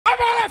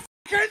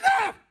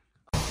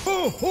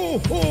Ho, ho,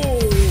 ho!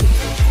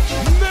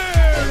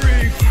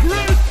 Merry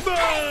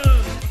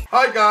Christmas!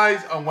 Hi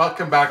guys, and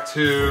welcome back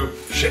to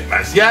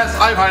Shitless. Yes,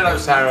 I'm Hideout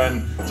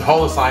Siren to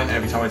hold a sign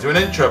every time I do an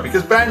intro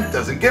because Ben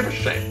doesn't give a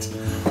shit.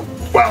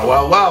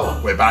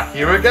 Well, we're back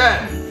here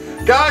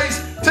again. Guys,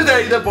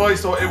 today the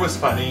boys thought it was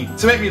funny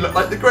to make me look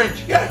like the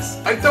Grinch.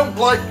 Yes, I don't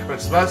like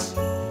Christmas,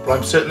 but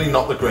I'm certainly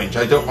not the Grinch.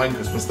 I don't mind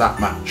Christmas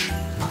that much.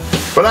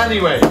 But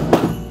anyway,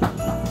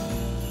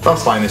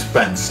 that's fine, it's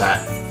Ben's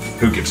set.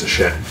 Who gives a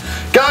shit?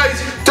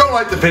 Guys, don't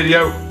like the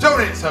video, don't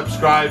hit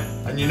subscribe,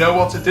 and you know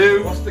what to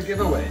do. What's the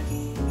giveaway?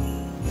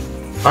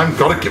 I've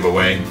got a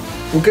giveaway.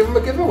 We'll give them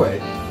a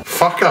giveaway.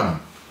 Fuck 'em.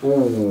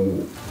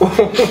 Ooh.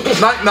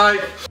 Night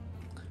night.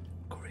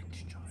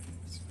 Grinch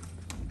chimes.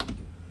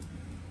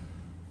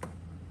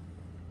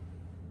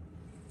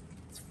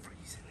 It's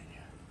freezing in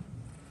here.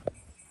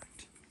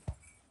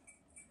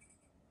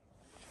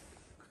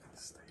 Look at the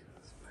state of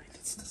this place.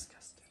 It's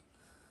disgusting.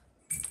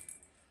 You've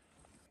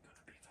got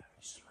to be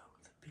very slow.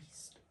 The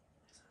beast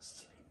is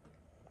asleep.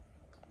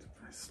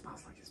 It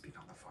smells like it's been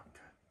on the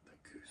vodka. The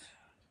goose.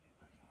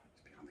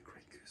 It's been on the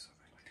Grey Goose, I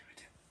think.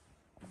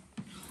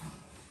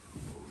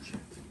 Oh shit.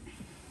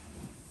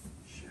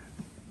 Shit.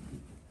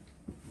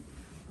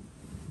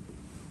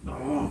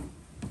 Oh.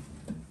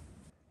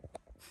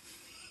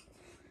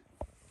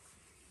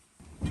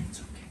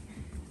 It's okay.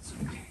 It's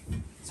okay.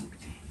 It's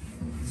okay.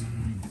 It's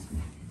okay.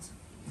 It's okay.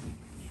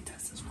 He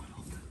does this quite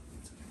often.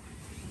 It's okay.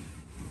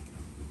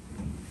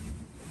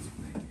 It's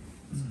okay.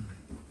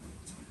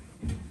 It's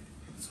okay.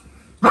 It's okay.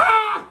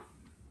 Ah!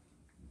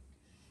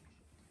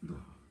 Don't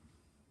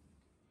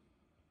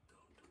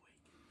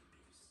awaken the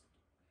beast. You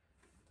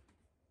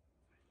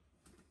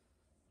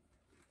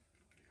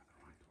got the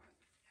right one.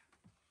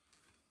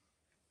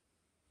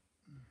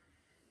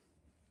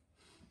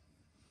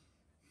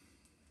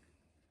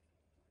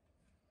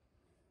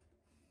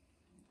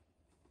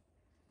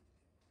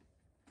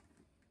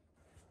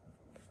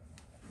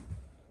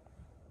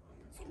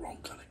 The wrong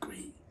colour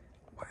green.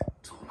 What?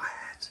 It's all I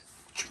had.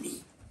 What do you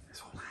mean?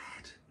 It's all I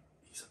had.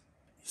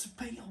 He's a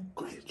pale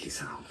Grinch.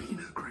 He's an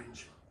albino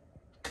Grinch.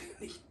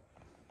 Clearly.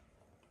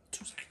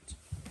 2 seconds.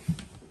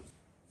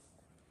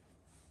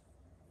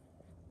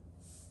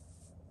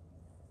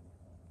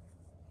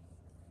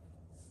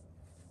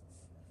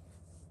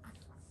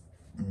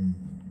 We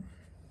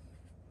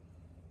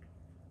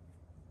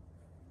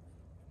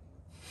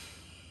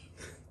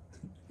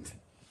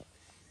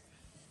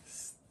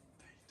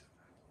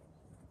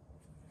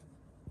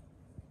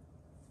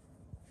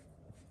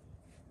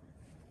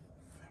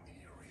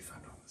need a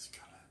refund on this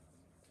colour.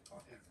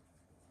 Oh, yeah.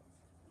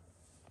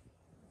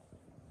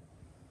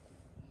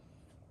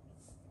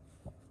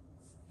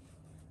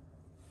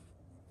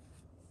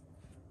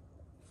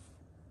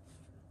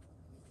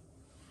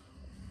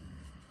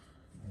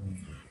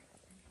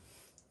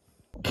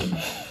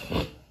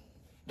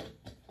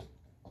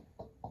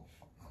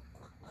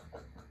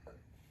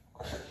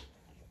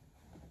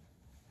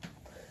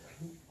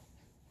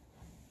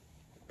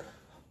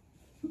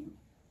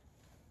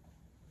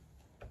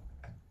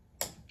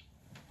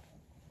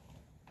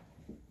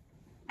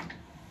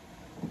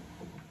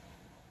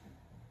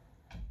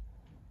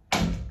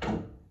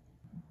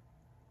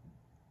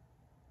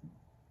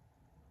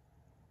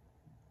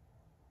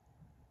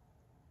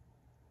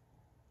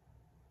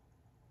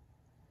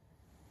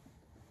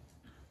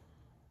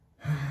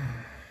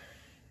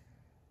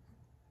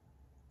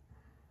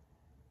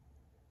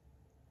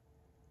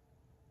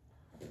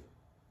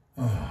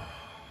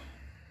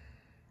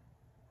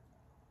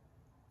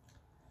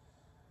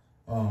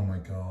 Oh my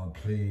God,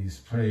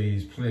 please,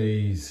 please,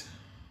 please.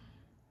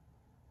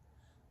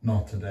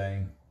 Not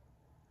today.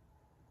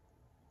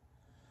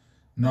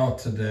 Not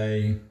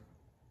today.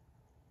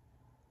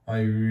 I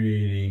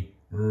really,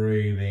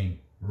 really,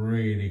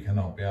 really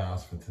cannot be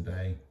asked for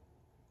today.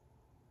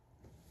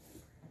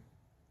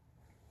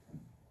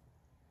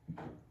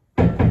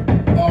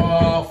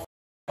 Oh, f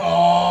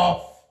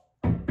off.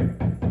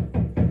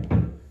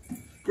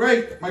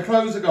 Great, my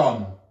clothes are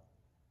gone.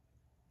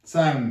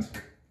 Sound.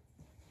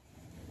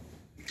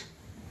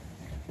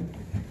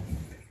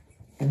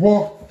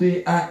 What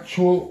the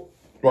actual...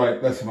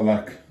 Right, let's have a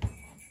look.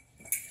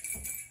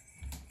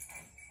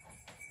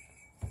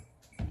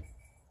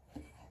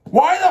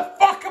 Why the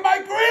fuck am I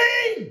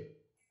green?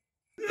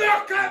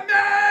 Look at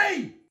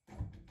me!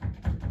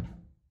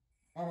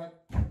 Alright.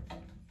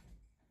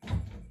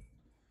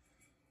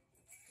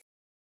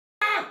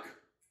 Fuck!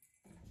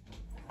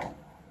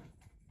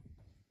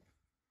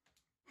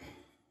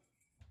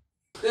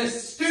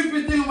 This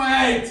stupid thing on my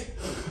head!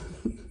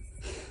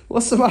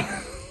 What's the matter?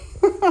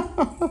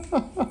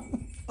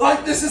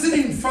 Like, this isn't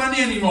even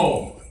funny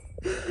anymore.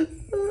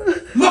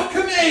 Look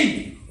at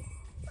me!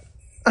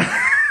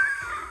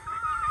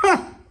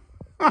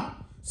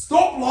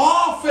 Stop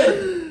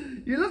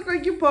laughing! You look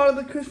like you're part of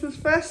the Christmas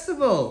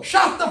festival.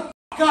 Shut the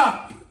fuck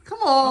up!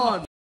 Come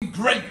on.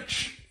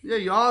 Grinch! Yeah,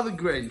 you are the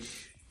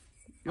Grinch.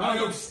 I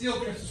go steal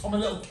Christmas from a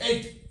little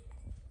kid.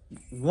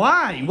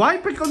 Why? Why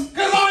pick on...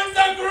 Because I'm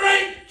the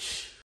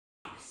Grinch!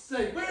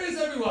 Say, where is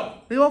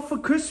everyone? They're off for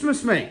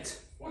Christmas, mate.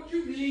 What do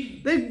you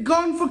mean? They've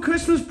gone for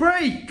Christmas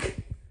break.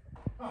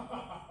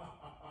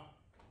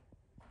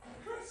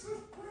 Christmas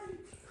break.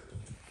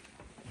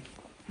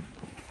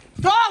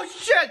 Oh,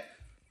 shit!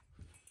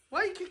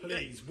 Why you keep...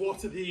 Please,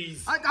 what are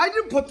these? I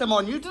didn't put them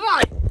on you, did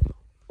I?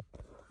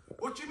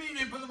 What do you mean you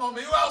didn't put them on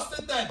me? Who else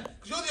did then?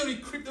 Because you're the only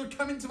creep that would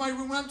come into my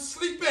room when I'm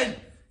sleeping.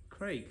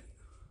 Craig.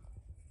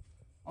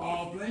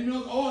 Oh, blame me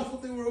on... Oh, I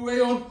thought they were away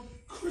on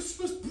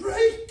Christmas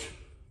break.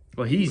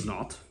 Well, he's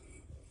not.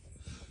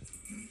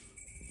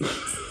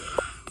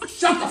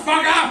 Shut the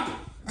fuck up!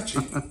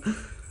 Actually...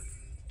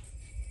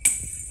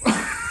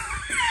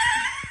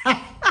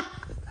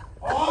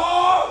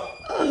 Oh!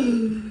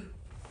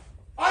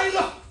 I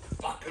look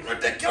fucking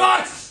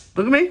ridiculous!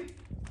 Look at me.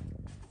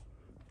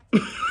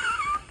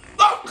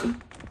 Look!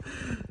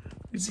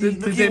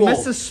 Did they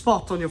miss a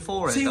spot on your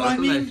forehead? See what I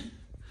mean?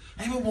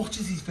 Anyone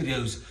watches these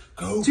videos,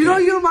 go. Do you know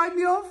what you remind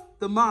me of?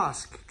 The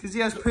Mask. Because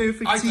he has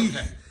perfect I don't teeth.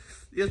 care.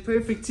 He has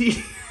perfect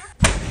teeth.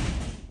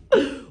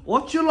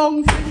 Watch your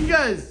long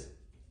fingers.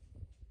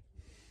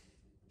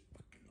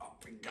 Oh,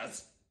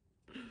 fingers.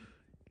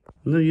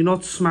 No, you're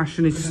not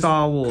smashing it,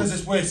 Star Wars. Because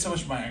it's worth so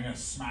much money, I'm going to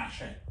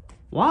smash it.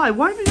 Why?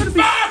 Why have you got to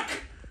be... Fuck!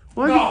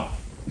 Why No!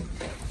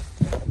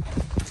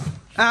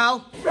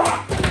 Al!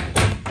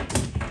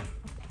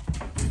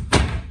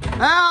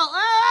 Al! Al!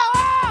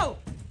 Al!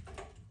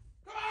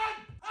 Come on!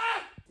 Ah!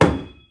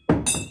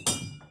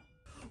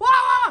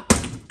 Wah!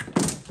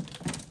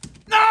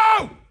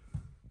 No!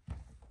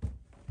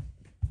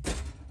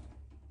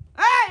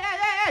 Hey, hey,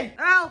 hey, hey!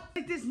 Al!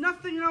 There's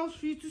nothing else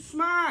for you to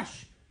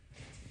smash.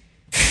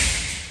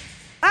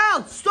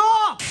 Al,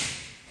 stop!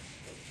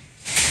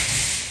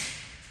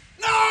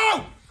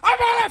 No! I'm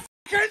on a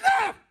fucking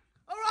nap!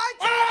 Alright!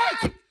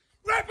 Alright!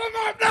 Rip them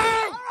up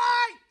now!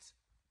 Alright!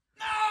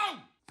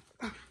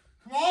 No!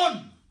 Come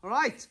on!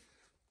 Alright.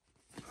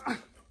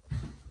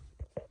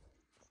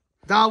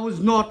 That was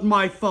not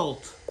my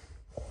fault.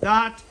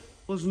 That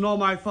was not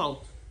my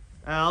fault.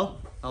 Al,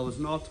 that was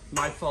not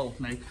my fault,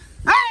 mate.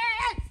 Hey,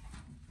 hey, hey!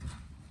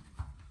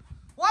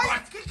 Why are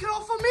you kicking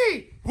off on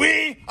me?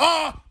 We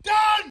are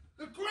done!